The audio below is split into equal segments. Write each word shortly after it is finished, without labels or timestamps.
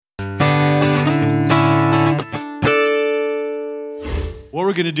what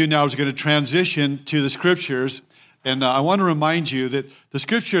we're going to do now is we're going to transition to the Scriptures. And I want to remind you that the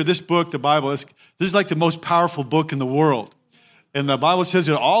Scripture, this book, the Bible, this is like the most powerful book in the world. And the Bible says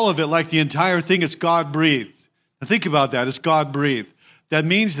that all of it, like the entire thing, it's God-breathed. And think about that. It's God-breathed. That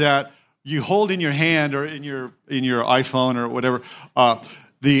means that you hold in your hand or in your iPhone or whatever,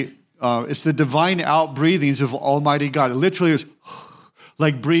 it's the divine outbreathings of Almighty God. It literally is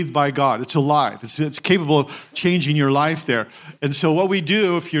like breathed by God. It's alive. It's capable of changing your life there. And so what we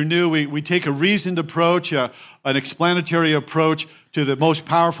do, if you're new, we take a reasoned approach, an explanatory approach to the most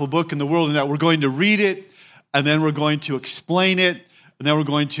powerful book in the world, in that we're going to read it, and then we're going to explain it, and then we're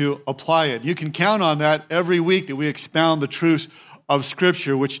going to apply it. You can count on that every week, that we expound the truths of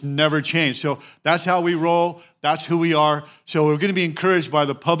Scripture, which never change. So that's how we roll. That's who we are. So we're going to be encouraged by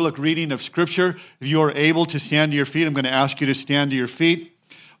the public reading of Scripture. If you are able to stand to your feet, I'm going to ask you to stand to your feet.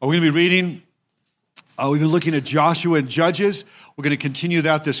 We're going to be reading, we've been looking at Joshua and Judges. We're going to continue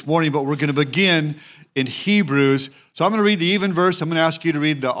that this morning, but we're going to begin in Hebrews. So I'm going to read the even verse. I'm going to ask you to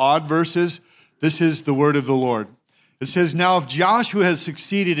read the odd verses. This is the word of the Lord. It says, "Now if Joshua has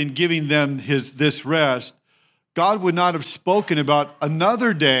succeeded in giving them this rest, God would not have spoken about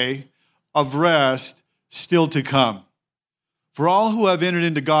another day of rest still to come. For all who have entered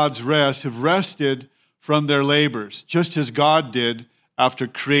into God's rest have rested from their labors, just as God did after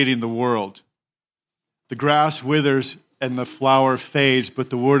creating the world. The grass withers and the flower fades, but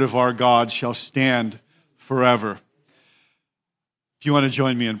the word of our God shall stand forever." If you want to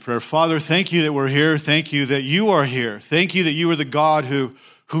join me in prayer. Father, thank you that we're here. Thank you that you are here. Thank you that you are the God who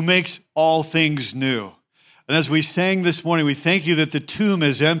makes all things new. And as we sang this morning, we thank you that the tomb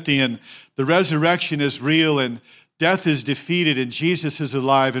is empty and the resurrection is real and death is defeated and Jesus is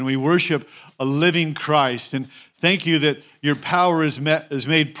alive, and we worship a living Christ. And thank you that your power is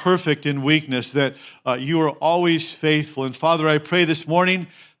made perfect in weakness, that you are always faithful. And Father, I pray this morning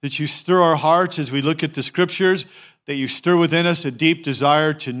that you stir our hearts as we look at the Scriptures, that you stir within us a deep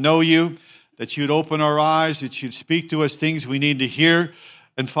desire to know you, that you'd open our eyes, that you'd speak to us things we need to hear.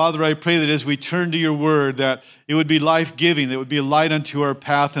 And Father, I pray that as we turn to your word, that it would be life-giving, that it would be a light unto our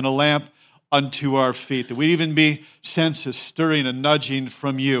path and a lamp unto our feet, that we'd even be sense a stirring, a nudging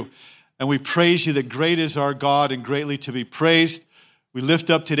from you. And we praise you that great is our God and greatly to be praised. We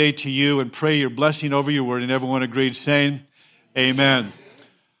lift up today to you and pray your blessing over your word. And everyone agreed, saying, amen.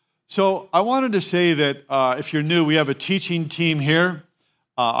 So I wanted to say that if you're new, we have a teaching team here.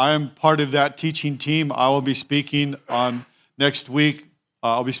 I am part of that teaching team. I will be speaking on next week.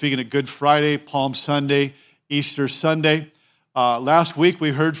 I'll be speaking at Good Friday, Palm Sunday, Easter Sunday. Last week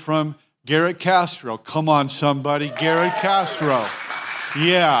we heard from Garrett Castro. Come on, somebody. Garrett Castro.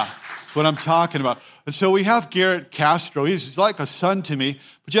 Yeah, that's what I'm talking about. And so we have Garrett Castro. He's like a son to me.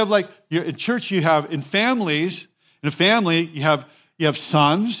 But you have in church you have, in families, in a family you have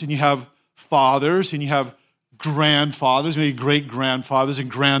sons and you have fathers and you have grandfathers, maybe great-grandfathers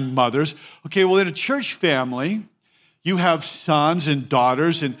and grandmothers. Okay, well in a church family, you have sons and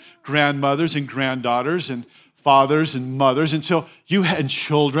daughters and grandmothers and granddaughters and fathers and mothers, and so and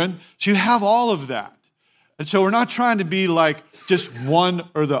children. So you have all of that. And so we're not trying to be like just one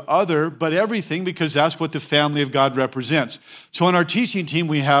or the other, but everything, because that's what the family of God represents. So on our teaching team,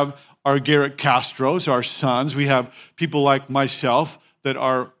 we have our Garrett Castros, our sons. We have people like myself that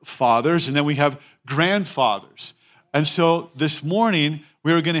are fathers, and then we have grandfathers. And so this morning,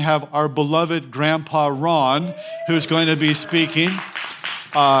 we are going to have our beloved Grandpa Ron, who's going to be speaking.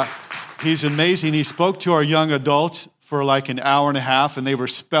 He's amazing. He spoke to our young adults for like an hour and a half, and they were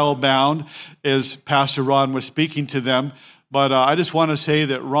spellbound as Pastor Ron was speaking to them. But I just want to say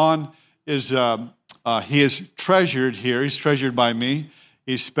that Ron he is treasured here. He's treasured by me.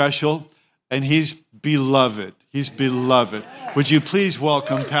 He's special, and he's beloved. He's beloved. Would you please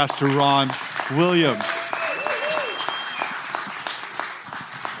welcome Pastor Ron Williams?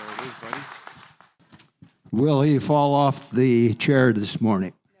 Will he fall off the chair this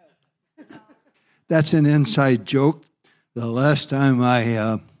morning? That's an inside joke. The last time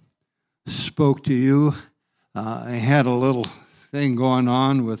I spoke to you, I had a little thing going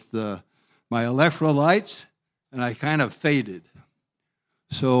on with my electrolytes, and I kind of faded.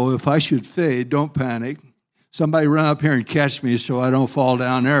 So if I should fade, don't panic. Somebody run up here and catch me so I don't fall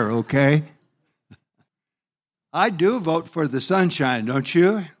down there, okay? I do vote for the sunshine, don't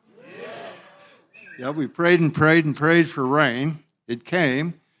you? Yeah, we prayed and prayed and prayed for rain. It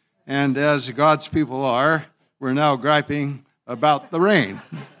came, and as God's people are, we're now griping about the rain.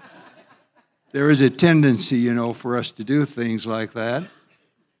 There is a tendency, for us to do things like that.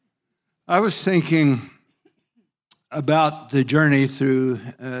 I was thinking about the journey through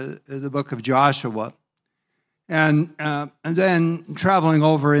the book of Joshua, And then traveling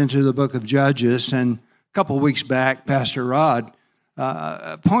over into the book of Judges, and a couple of weeks back, Pastor Rod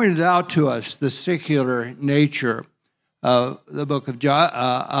pointed out to us the secular nature of the book of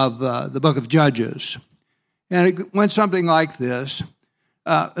Judges. And it went something like this,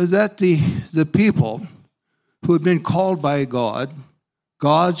 that the people who had been called by God,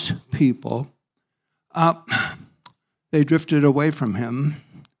 God's people, they drifted away from him,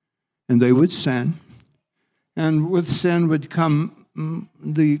 and they would sin. And with sin would come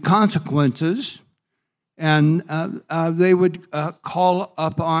the consequences, and they would call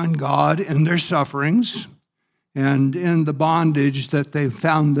upon God in their sufferings and in the bondage that they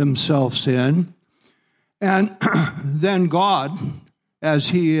found themselves in. And then God, as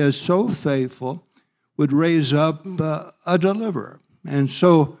he is so faithful, would raise up a deliverer. And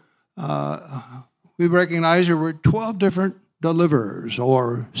so we recognize there were 12 different deliverers,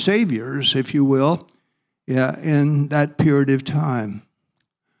 or saviors, if you will, in that period of time.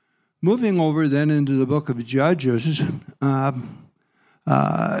 Moving over then into the book of Judges, from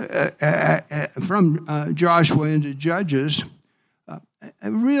Joshua into Judges,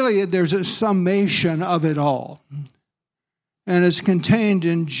 really there's a summation of it all. And it's contained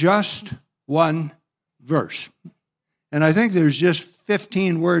in just one verse. And I think there's just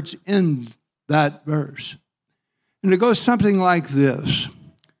 15 words in that verse. And it goes something like this.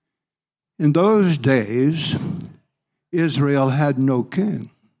 In those days, Israel had no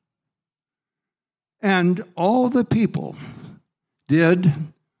king. And all the people did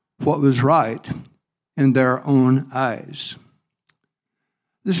what was right in their own eyes.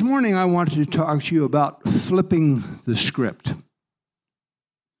 This morning, I want to talk to you about flipping the script,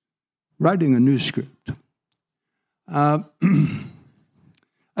 writing a new script. I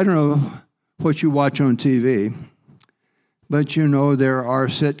don't know what you watch on TV, but you know there are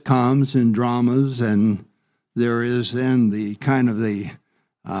sitcoms and dramas, and there is then the kind of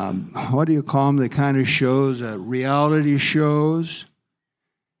what do you call them, the kind of shows, reality shows.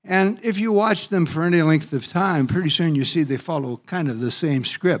 And if you watch them for any length of time, pretty soon you see they follow kind of the same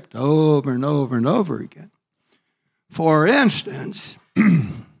script over and over and over again. For instance,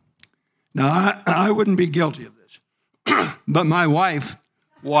 now I wouldn't be guilty of this, but my wife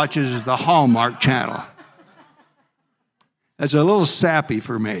watches the Hallmark Channel. That's a little sappy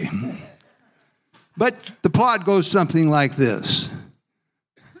for me. But the plot goes something like this.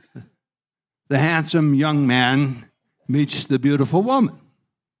 The handsome young man meets the beautiful woman.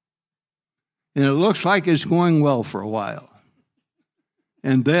 And it looks like it's going well for a while.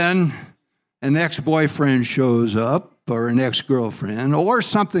 And then an ex-boyfriend shows up, or an ex-girlfriend, or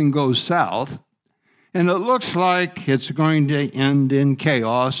something goes south, and it looks like it's going to end in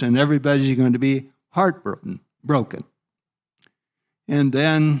chaos, and everybody's going to be broken. And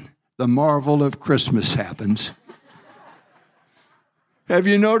then the marvel of Christmas happens. Have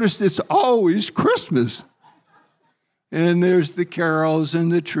you noticed it's always Christmas? And there's the carols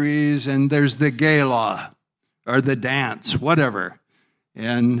and the trees, and there's the gala, or the dance, whatever.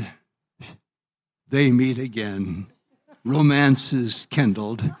 And they meet again. Romance is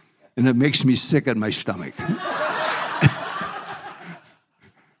kindled, and it makes me sick at my stomach.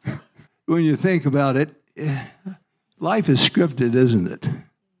 When you think about it, life is scripted, isn't it?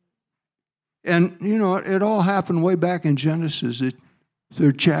 And, you know, it all happened way back in Genesis, the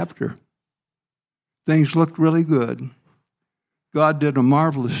 3rd chapter. Things looked really good. God did a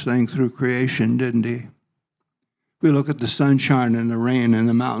marvelous thing through creation, didn't he? We look at the sunshine and the rain and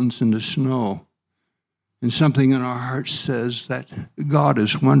the mountains and the snow, and something in our hearts says that God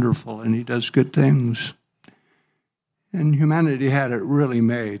is wonderful and he does good things. And humanity had it really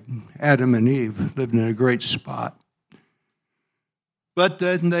made. Adam and Eve lived in a great spot. But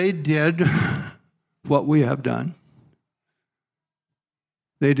then they did what we have done.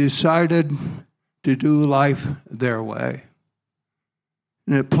 They decided to do life their way.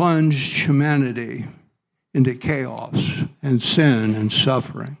 And it plunged humanity into chaos and sin and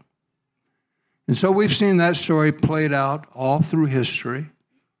suffering. And so we've seen that story played out all through history,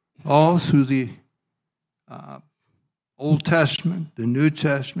 all through the Old Testament, the New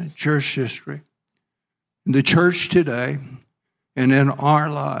Testament, church history, in the church today, and in our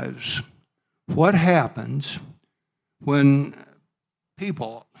lives. What happens when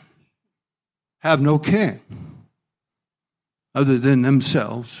people have no king other than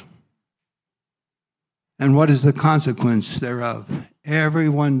themselves? And what is the consequence thereof?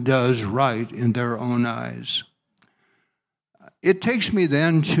 Everyone does right in their own eyes. It takes me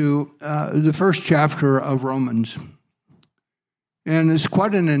then to the 1st chapter of Romans. And it's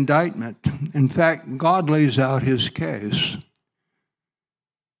quite an indictment. In fact, God lays out his case.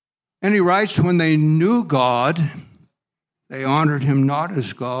 And he writes, when they knew God, they honored him not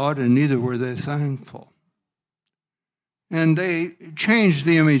as God, and neither were they thankful. And they changed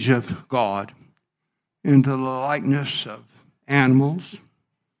the image of God into the likeness of animals,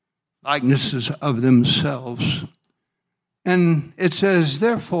 likenesses of themselves. And it says,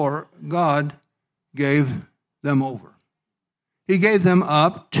 therefore, God gave them over. He gave them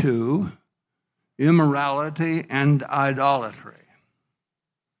up to immorality and idolatry.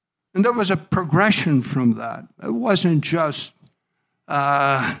 And there was a progression from that. It wasn't just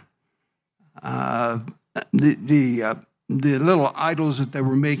the little idols that they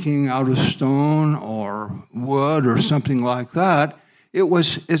were making out of stone or wood or something like that. It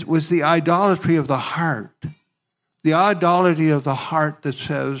was the idolatry of the heart. The idolatry of the heart that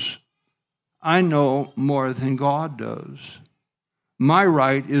says, I know more than God does. My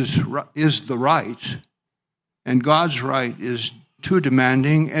right is the right, and God's right is too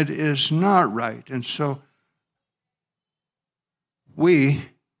demanding. It is not right. And so we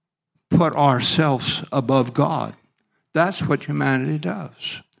put ourselves above God. That's what humanity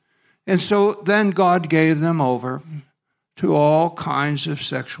does. And so then God gave them over to all kinds of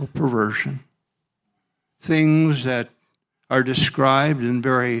sexual perversion, things that are described in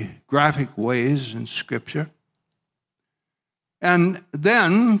very graphic ways in Scripture. And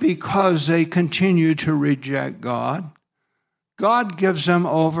then, because they continue to reject God, God gives them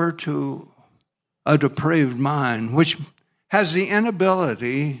over to a depraved mind, which has the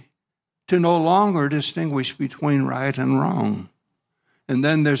inability to no longer distinguish between right and wrong. And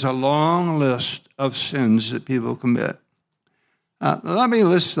then there's a long list of sins that people commit. Let me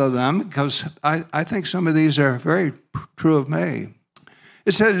list them because I think some of these are very true of me.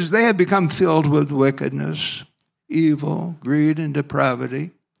 It says, they have become filled with wickedness, evil, greed, and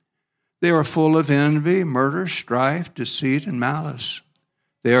depravity. They are full of envy, murder, strife, deceit, and malice.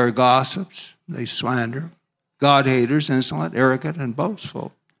 They are gossips, they slander, God-haters, insolent, arrogant, and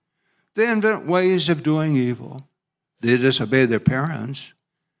boastful. They invent ways of doing evil. They disobey their parents.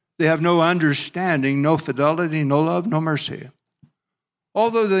 They have no understanding, no fidelity, no love, no mercy.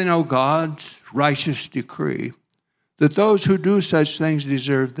 Although they know God's righteous decree that those who do such things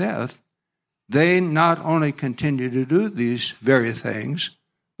deserve death, they not only continue to do these very things,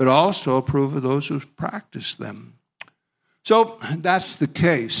 but also approve of those who practice them. So that's the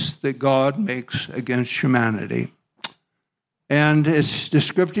case that God makes against humanity. And it's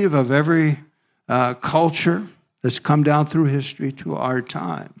descriptive of every culture that's come down through history to our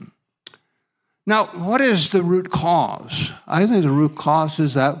time. Now, what is the root cause? I think the root cause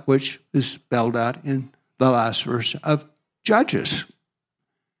is that which is spelled out in the last verse of Judges.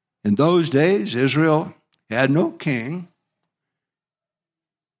 In those days, Israel had no king,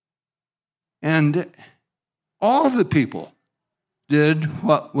 and all the people did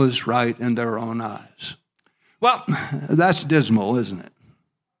what was right in their own eyes. Well, that's dismal, isn't it?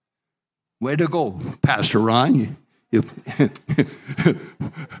 Way to go, Pastor Ron.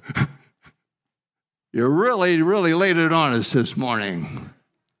 You really, really laid it on us this morning.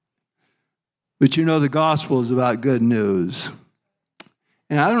 But you know, the gospel is about good news.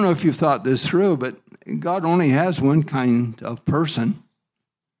 And I don't know if you've thought this through, but God only has one kind of person.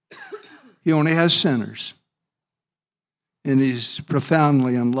 He only has sinners. And he's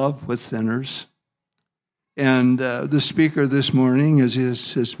profoundly in love with sinners. And the speaker this morning, as he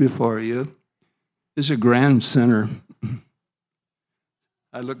sits before you, is a grand sinner.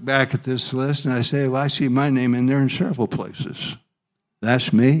 I look back at this list and I say, well, I see my name in there in several places.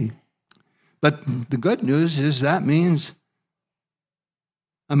 That's me. But the good news is that means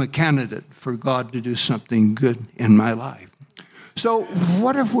I'm a candidate for God to do something good in my life. So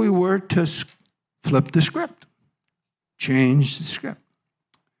what if we were to flip the script? Change the script.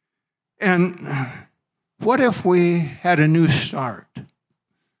 And what if we had a new start?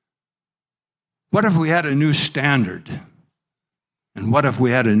 What if we had a new standard? And what if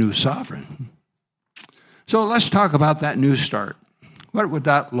we had a new sovereign? So let's talk about that new start. What would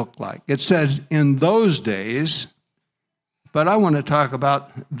that look like? It says, in those days, but I want to talk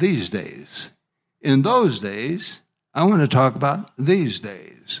about these days. In those days, I want to talk about these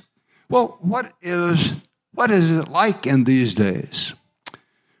days. Well, what is it like in these days?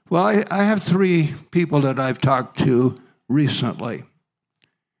 Well, I have 3 people that I've talked to recently.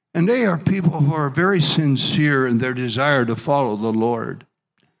 And they are people who are very sincere in their desire to follow the Lord.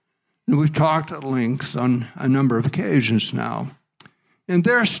 And we've talked at length on a number of occasions now. And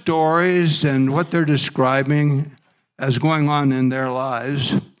their stories and what they're describing as going on in their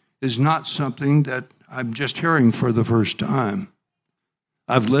lives is not something that I'm just hearing for the first time.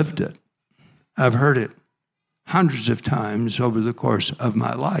 I've lived it. I've heard it hundreds of times over the course of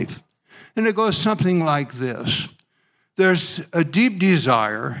my life. And it goes something like this. There's a deep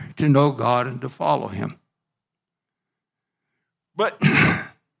desire to know God and to follow him. But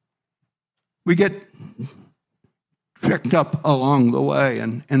we get tricked up along the way,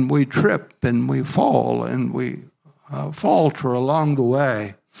 and we trip and we fall and we falter along the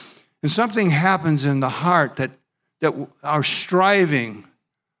way. And something happens in the heart that our striving,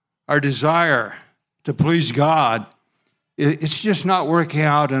 our desire to please God, it's just not working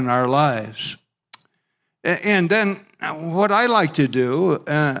out in our lives. And then what I like to do,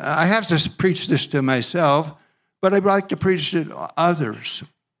 I have to preach this to myself, but I like to preach it to others.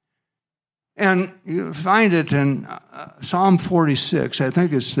 And you find it in Psalm 46, I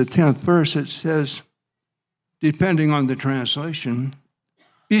think it's the 10th verse. It says, depending on the translation,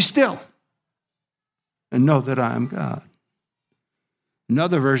 be still and know that I am God.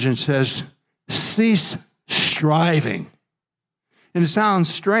 Another version says, cease striving. And it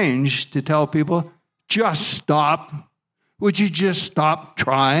sounds strange to tell people, just stop. Would you just stop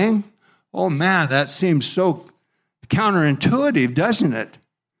trying? Oh man, that seems so counterintuitive, doesn't it,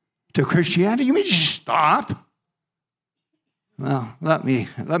 to Christianity? You mean just stop? Well, let me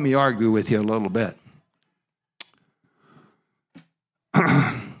argue with you a little bit.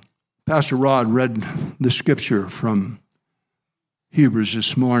 Pastor Rod read the scripture from Hebrews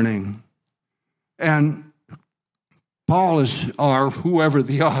this morning, and Paul or whoever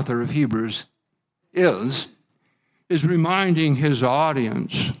the author of Hebrews is reminding his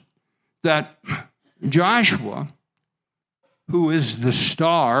audience that Joshua, who is the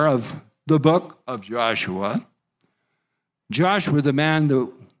star of the book of Joshua, the man that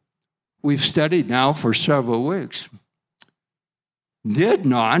we've studied now for several weeks, did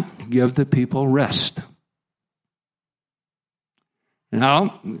not give the people rest.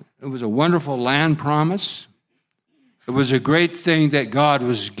 Now, it was a wonderful land promise. It was a great thing that God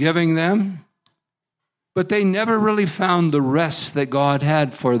was giving them, but they never really found the rest that God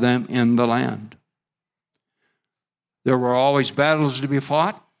had for them in the land. There were always battles to be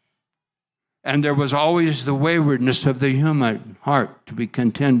fought, and there was always the waywardness of the human heart to be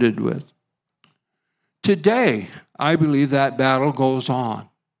contended with. Today, I believe that battle goes on.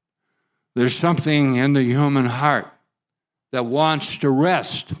 There's something in the human heart that wants to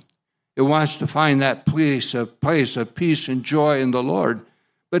rest. It wants to find that place of peace and joy in the Lord,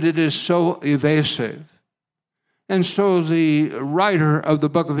 but it is so evasive. And so the writer of the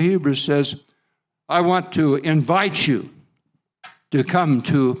book of Hebrews says, I want to invite you to come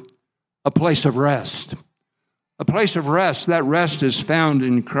to a place of rest. A place of rest, that rest is found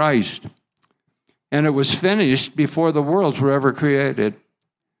in Christ. And it was finished before the worlds were ever created.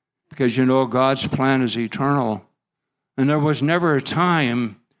 Because you know God's plan is eternal. And there was never a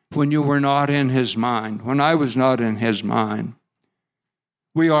time when you were not in his mind, when I was not in his mind.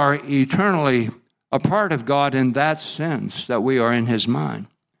 We are eternally a part of God in that sense, that we are in his mind.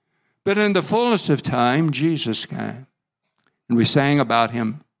 But in the fullness of time, Jesus came. And we sang about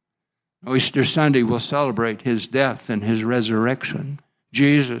him. Easter Sunday, we'll celebrate his death and his resurrection.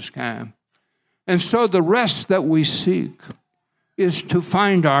 Jesus came. And so the rest that we seek is to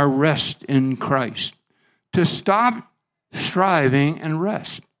find our rest in Christ, to stop striving and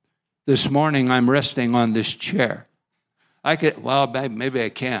rest. This morning, I'm resting on this chair. Maybe I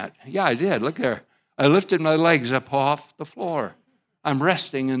can't. Yeah, I did. Look there. I lifted my legs up off the floor. I'm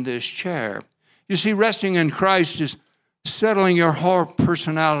resting in this chair. You see, resting in Christ is settling your whole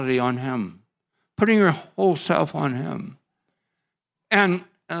personality on him, putting your whole self on him. And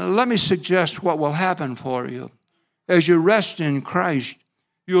let me suggest what will happen for you. As you rest in Christ,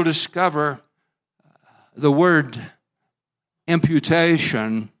 you'll discover the word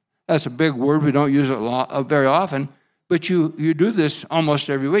imputation. That's a big word. We don't use it very often. But you do this almost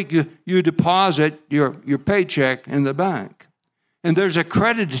every week. You deposit your paycheck in the bank. And there's a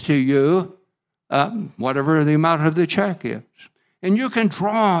credit to you, whatever the amount of the check is. And you can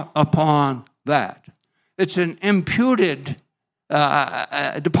draw upon that. It's an imputed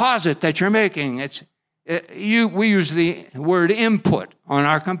deposit that you're making. We use the word input on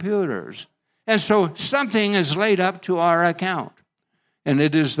our computers. And so something is laid up to our account. And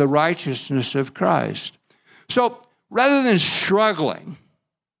it is the righteousness of Christ. So rather than struggling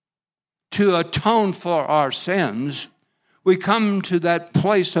to atone for our sins, we come to that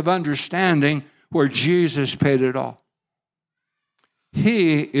place of understanding where Jesus paid it all.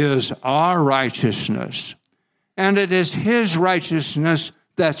 He is our righteousness, and it is his righteousness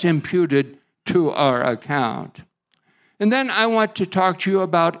that's imputed to our account. And then I want to talk to you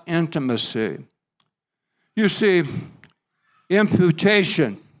about intimacy. You see,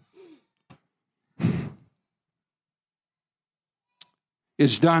 imputation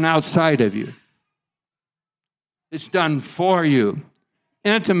is done outside of you. It's done for you.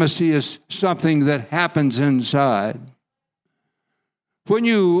 Intimacy is something that happens inside. When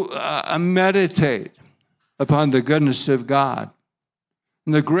you meditate upon the goodness of God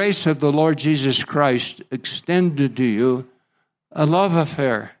and the grace of the Lord Jesus Christ extended to you, a love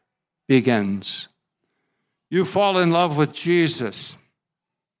affair begins. You fall in love with Jesus.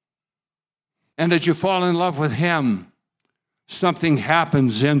 And as you fall in love with him, something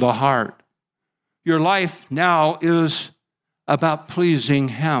happens in the heart. Your life now is about pleasing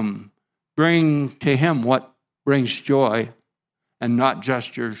him. Bring to him what brings joy and not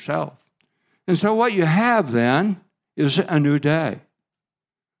just yourself. And so what you have then is a new day.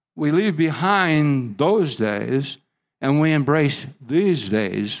 We leave behind those days and we embrace these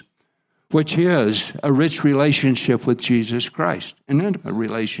days, which is a rich relationship with Jesus Christ, an intimate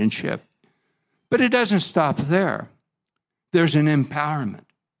relationship. But it doesn't stop there. There's an empowerment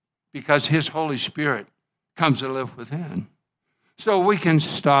because his Holy Spirit comes to live within. So we can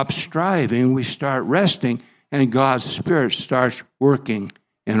stop striving, we start resting, and God's Spirit starts working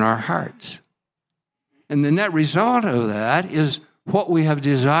in our hearts. And the net result of that is what we have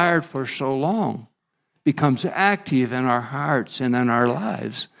desired for so long becomes active in our hearts and in our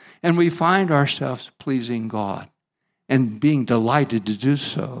lives, and we find ourselves pleasing God and being delighted to do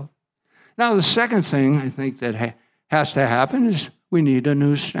so. Now, the second thing I think that has to happen is we need a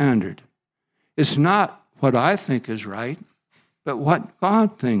new standard. It's not what I think is right, but what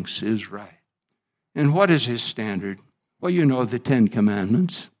God thinks is right. And what is his standard? Well, you know the Ten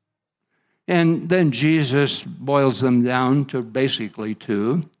Commandments. And then Jesus boils them down to basically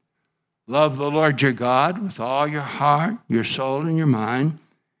two. Love the Lord your God with all your heart, your soul, and your mind,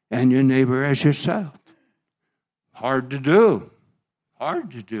 and your neighbor as yourself. Hard to do.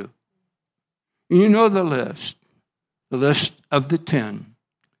 Hard to do. You know the list of the 10.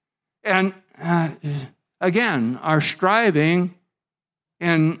 And again, our striving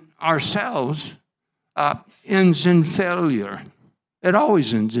in ourselves ends in failure. It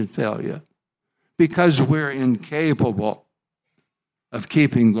always ends in failure because we're incapable of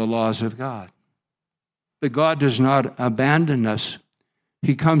keeping the laws of God. But God does not abandon us.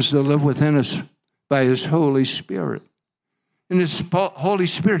 He comes to live within us by his Holy Spirit. And his Holy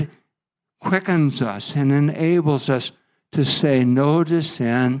Spirit quickens us and enables us to say no to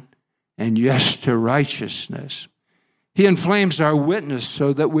sin and yes to righteousness. He inflames our witness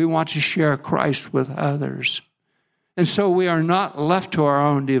so that we want to share Christ with others. And so we are not left to our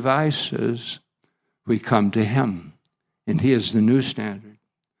own devices. We come to him, and he is the new standard.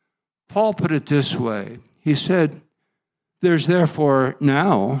 Paul put it this way. He said, there's therefore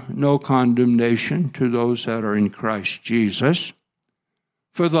now no condemnation to those that are in Christ Jesus.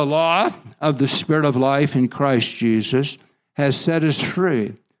 For the law of the Spirit of life in Christ Jesus has set us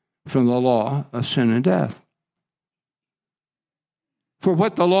free from the law of sin and death. For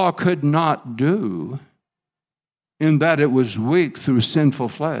what the law could not do, in that it was weak through sinful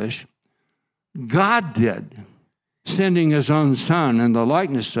flesh, God did, sending his own Son in the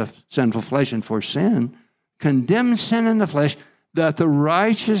likeness of sinful flesh and for sin, condemned sin in the flesh, that the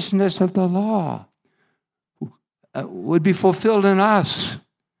righteousness of the law would be fulfilled in us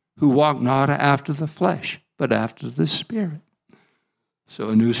who walk not after the flesh, but after the Spirit. So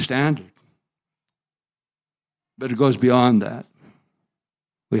a new standard. But it goes beyond that.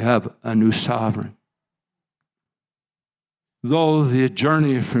 We have a new sovereign. Though the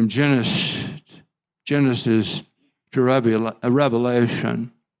journey from Genesis to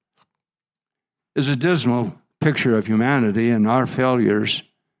Revelation is a dismal picture of humanity and our failures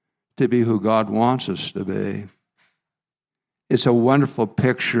to be who God wants us to be, it's a wonderful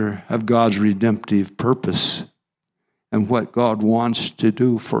picture of God's redemptive purpose and what God wants to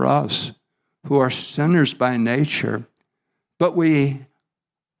do for us, who are sinners by nature, but we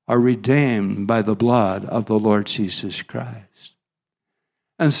are redeemed by the blood of the Lord Jesus Christ.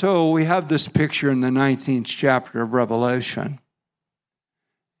 And so we have this picture in the 19th chapter of Revelation.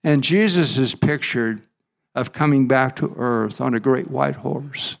 And Jesus is pictured of coming back to earth on a great white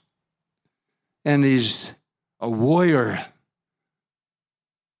horse. And he's a warrior,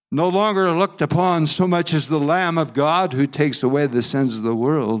 no longer looked upon so much as the Lamb of God who takes away the sins of the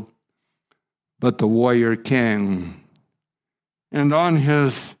world, but the warrior king. And on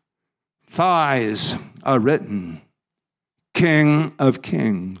his thighs are written, King of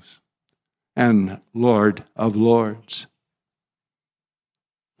Kings and Lord of Lords.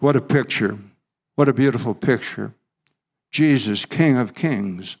 What a picture. What a beautiful picture. Jesus, King of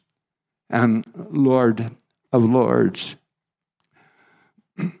Kings and Lord of Lords.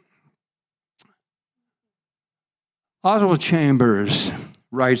 Oswald Chambers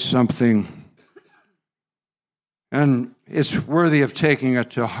writes something, and it's worthy of taking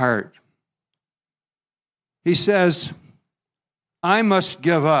it to heart. He says, I must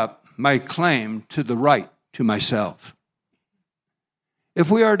give up my claim to the right to myself. If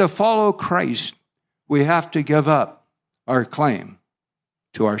we are to follow Christ, we have to give up our claim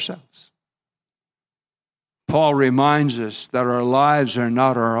to ourselves. Paul reminds us that our lives are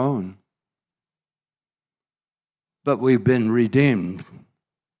not our own, but we've been redeemed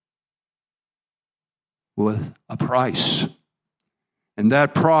with a price. And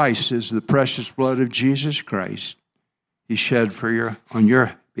that price is the precious blood of Jesus Christ. He shed on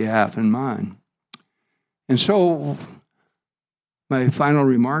your behalf and mine. And so, my final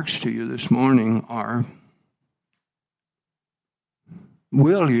remarks to you this morning are,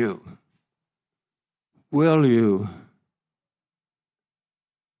 will you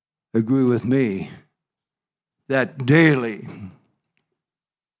agree with me that daily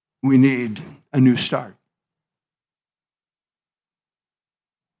we need a new start?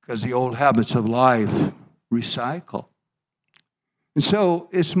 Because the old habits of life recycle. And so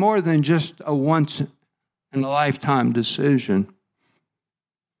it's more than just a once-in-a-lifetime decision.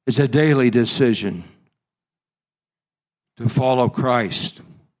 It's a daily decision to follow Christ.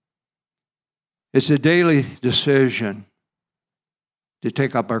 It's a daily decision to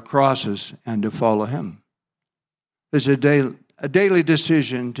take up our crosses and to follow Him. It's a daily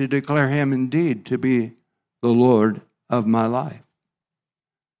decision to declare Him indeed to be the Lord of my life.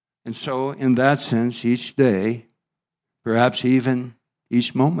 And so, in that sense, each day, perhaps even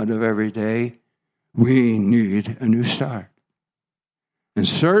each moment of every day, we need a new start. And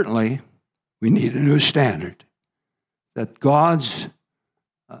certainly, we need a new standard. That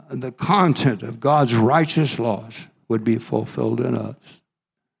the content of God's righteous laws would be fulfilled in us.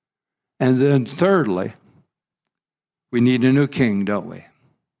 And then thirdly, we need a new king, don't we?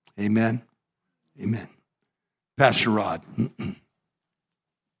 Amen? Amen. Pastor Rod.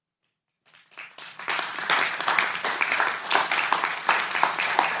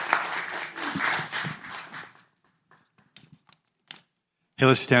 Hey,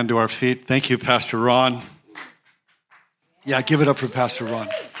 let's stand to our feet. Thank you, Pastor Ron. Yeah, give it up for Pastor Ron.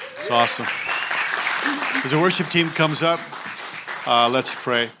 It's awesome. As the worship team comes up, let's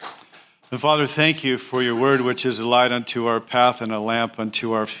pray. And Father, thank you for your word, which is a light unto our path and a lamp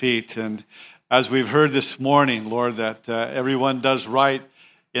unto our feet. And as we've heard this morning, Lord, that everyone does right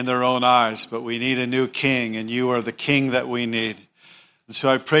in their own eyes, but we need a new king, and you are the king that we need. And so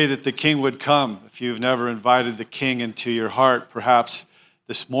I pray that the king would come. If you've never invited the king into your heart, perhaps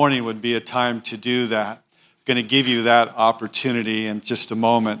this morning would be a time to do that. I'm going to give you that opportunity in just a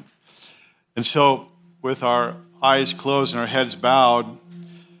moment. And so, with our eyes closed and our heads bowed,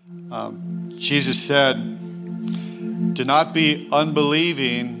 Jesus said, do not be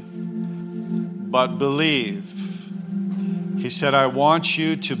unbelieving, but believe. He said, I want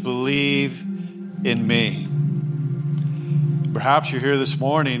you to believe in me. Perhaps you're here this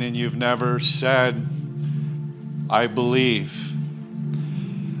morning and you've never said, I believe.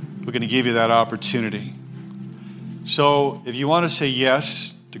 We're going to give you that opportunity. So if you want to say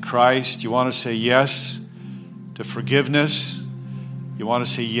yes to Christ, you want to say yes to forgiveness, you want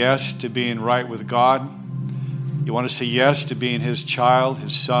to say yes to being right with God, you want to say yes to being His child,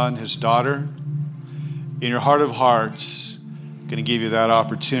 His son, His daughter, in your heart of hearts, I'm going to give you that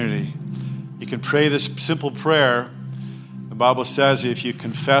opportunity. You can pray this simple prayer. The Bible says if you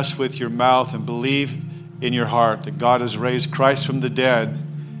confess with your mouth and believe in your heart that God has raised Christ from the dead,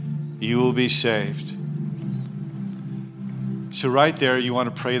 you will be saved. So right there, you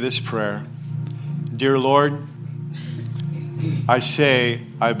want to pray this prayer. Dear Lord, I say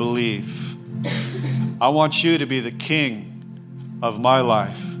I believe. I want you to be the king of my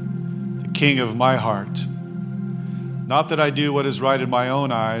life, the king of my heart. Not that I do what is right in my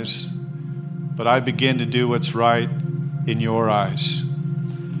own eyes, but I begin to do what's right in your eyes.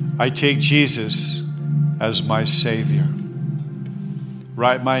 I take Jesus as my Savior.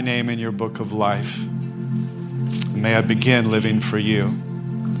 Write my name in your book of life. May I begin living for you.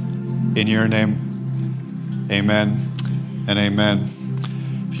 In your name, amen and amen.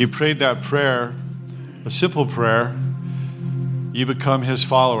 If you prayed that prayer, a simple prayer, you become His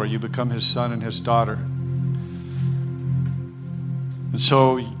follower. You become His son and His daughter. And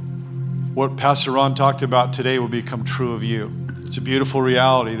so what Pastor Ron talked about today will become true of you. It's a beautiful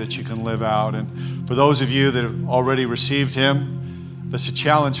reality that you can live out. And for those of you that have already received Him, that's a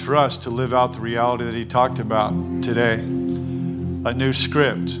challenge for us to live out the reality that he talked about today. A new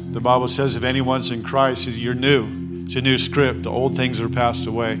script. The Bible says if anyone's in Christ, you're new. It's a new script. The old things are passed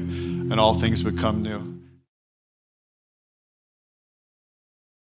away and all things become new.